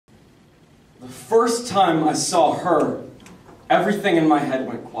The first time I saw her, everything in my head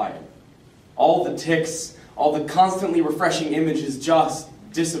went quiet. All the tics, all the constantly refreshing images just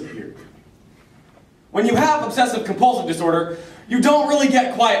disappeared. When you have obsessive-compulsive disorder, you don't really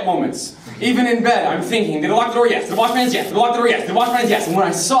get quiet moments. Even in bed, I'm thinking, did I lock the door? Yes. Did I wash my hands? Yes. Did I lock the door? Yes. Did I wash my hands? Yes. And when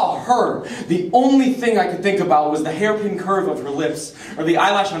I saw her, the only thing I could think about was the hairpin curve of her lips, or the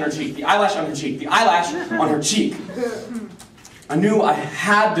eyelash on her cheek, the eyelash on her cheek, the eyelash on her cheek. I knew I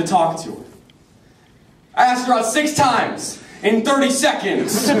had to talk to her. I asked her out 6 times in 30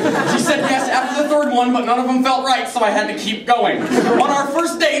 seconds. She said yes after the 3rd one, but none of them felt right, so I had to keep going. On our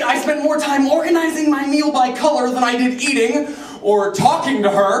first date, I spent more time organizing my meal by color than I did eating or talking to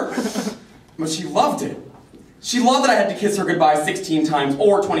her, but she loved it. She loved that I had to kiss her goodbye 16 times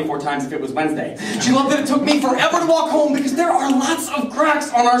or 24 times if it was Wednesday. She loved that it took me forever to walk home because there are lots of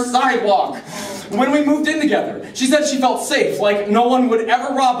cracks on our sidewalk. When we moved in together, she said she felt safe, like no one would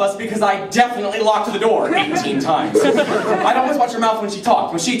ever rob us because I definitely locked the door 18 times. I'd always watch her mouth when she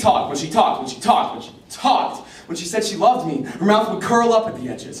talked, when she talked, when she talked, when she talked, when she talked. When she said she loved me, her mouth would curl up at the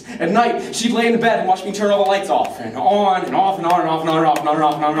edges. At night, she'd lay in the bed and watch me turn all the lights off, and on and off and on and off and on and off and on and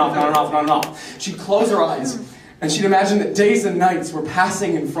off and on and off and on and off and on and off. She'd close her eyes, and she'd imagine that days and nights were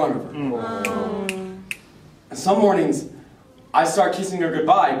passing in front of her. And some mornings, I'd start kissing her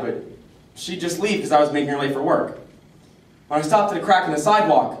goodbye, but she'd just leave because I was making her late for work. When I stopped at a crack in the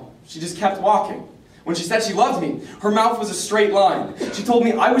sidewalk, she just kept walking. When she said she loved me, her mouth was a straight line. She told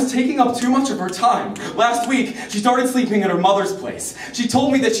me I was taking up too much of her time. Last week, she started sleeping at her mother's place. She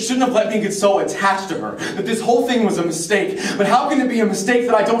told me that she shouldn't have let me get so attached to her, that this whole thing was a mistake. But how can it be a mistake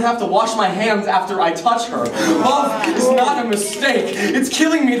that I don't have to wash my hands after I touch her? Love is not a mistake. It's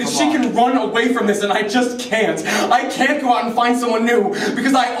killing me that she can run away from this and I just can't. I can't go out and find someone new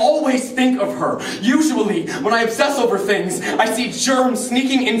because I always think of her. Usually, when I obsess over things, I see germs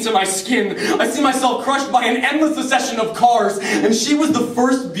sneaking into my skin. I see myself crushed by an endless succession of cars, and she was the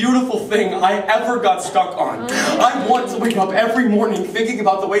first beautiful thing I ever got stuck on. I want to wake up every morning thinking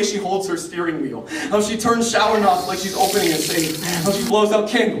about the way she holds her steering wheel, how she turns shower knobs like she's opening a safe, how she blows out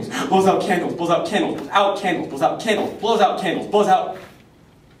candles, blows out candles, blows out candles, blows out candles, blows out candles, blows out candles, blows out...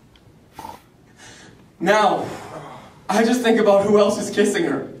 Now, I just think about who else is kissing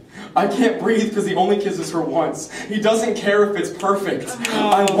her. I can't breathe because he only kisses her once. He doesn't care if it's perfect.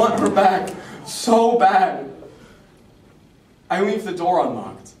 I want her back so bad. I leave the door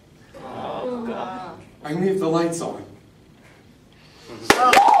unlocked. I leave the lights on.